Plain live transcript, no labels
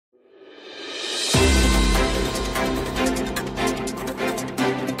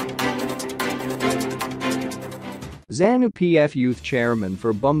ZANU PF youth chairman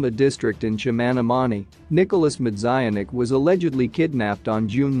for Bumba district in Chimanimani, Nicholas Madzionik was allegedly kidnapped on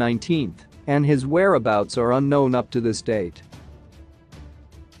June 19, and his whereabouts are unknown up to this date.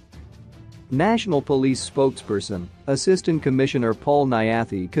 National Police spokesperson, Assistant Commissioner Paul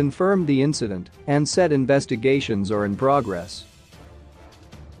Nyathi confirmed the incident and said investigations are in progress.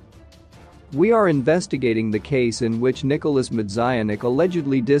 "We are investigating the case in which Nicholas Madzionik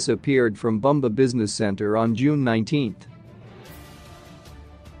allegedly disappeared from Bumba Business Center on June 19.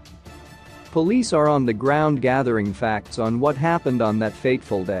 Police are on the ground gathering facts on what happened on that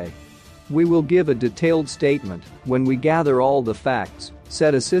fateful day. We will give a detailed statement when we gather all the facts,"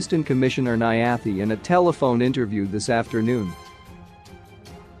 said Assistant Commissioner Nyathi in a telephone interview this afternoon.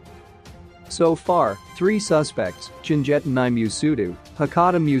 So far, 3 suspects, Chinjetanai Musudu,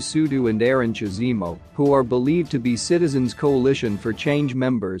 Hakata Musudu and Aaron Chizimo, who are believed to be Citizens Coalition for Change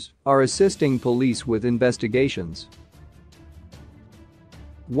members, are assisting police with investigations.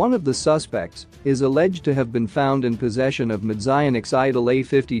 One of the suspects is alleged to have been found in possession of Madzionik's idle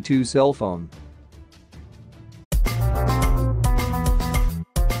A52 cell phone.